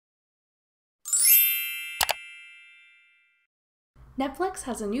Netflix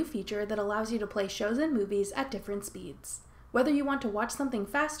has a new feature that allows you to play shows and movies at different speeds. Whether you want to watch something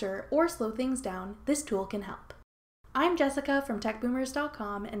faster or slow things down, this tool can help. I'm Jessica from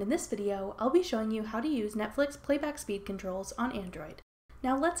techboomers.com, and in this video, I'll be showing you how to use Netflix playback speed controls on Android.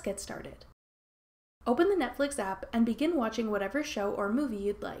 Now let's get started. Open the Netflix app and begin watching whatever show or movie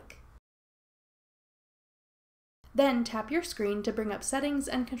you'd like. Then tap your screen to bring up settings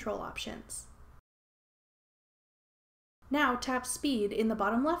and control options. Now tap Speed in the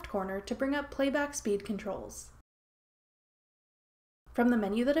bottom left corner to bring up playback speed controls. From the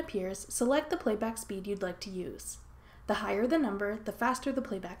menu that appears, select the playback speed you'd like to use. The higher the number, the faster the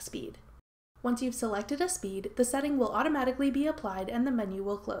playback speed. Once you've selected a speed, the setting will automatically be applied and the menu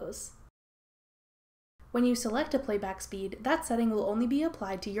will close. When you select a playback speed, that setting will only be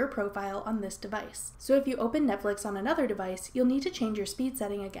applied to your profile on this device. So if you open Netflix on another device, you'll need to change your speed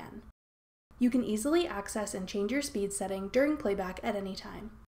setting again. You can easily access and change your speed setting during playback at any time.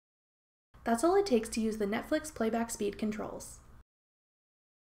 That's all it takes to use the Netflix playback speed controls.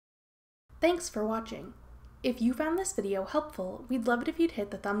 Thanks for watching. If you found this video helpful, we'd love it if you'd hit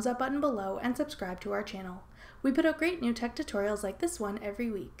the thumbs up button below and subscribe to our channel. We put out great new tech tutorials like this one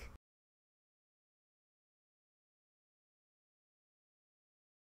every week.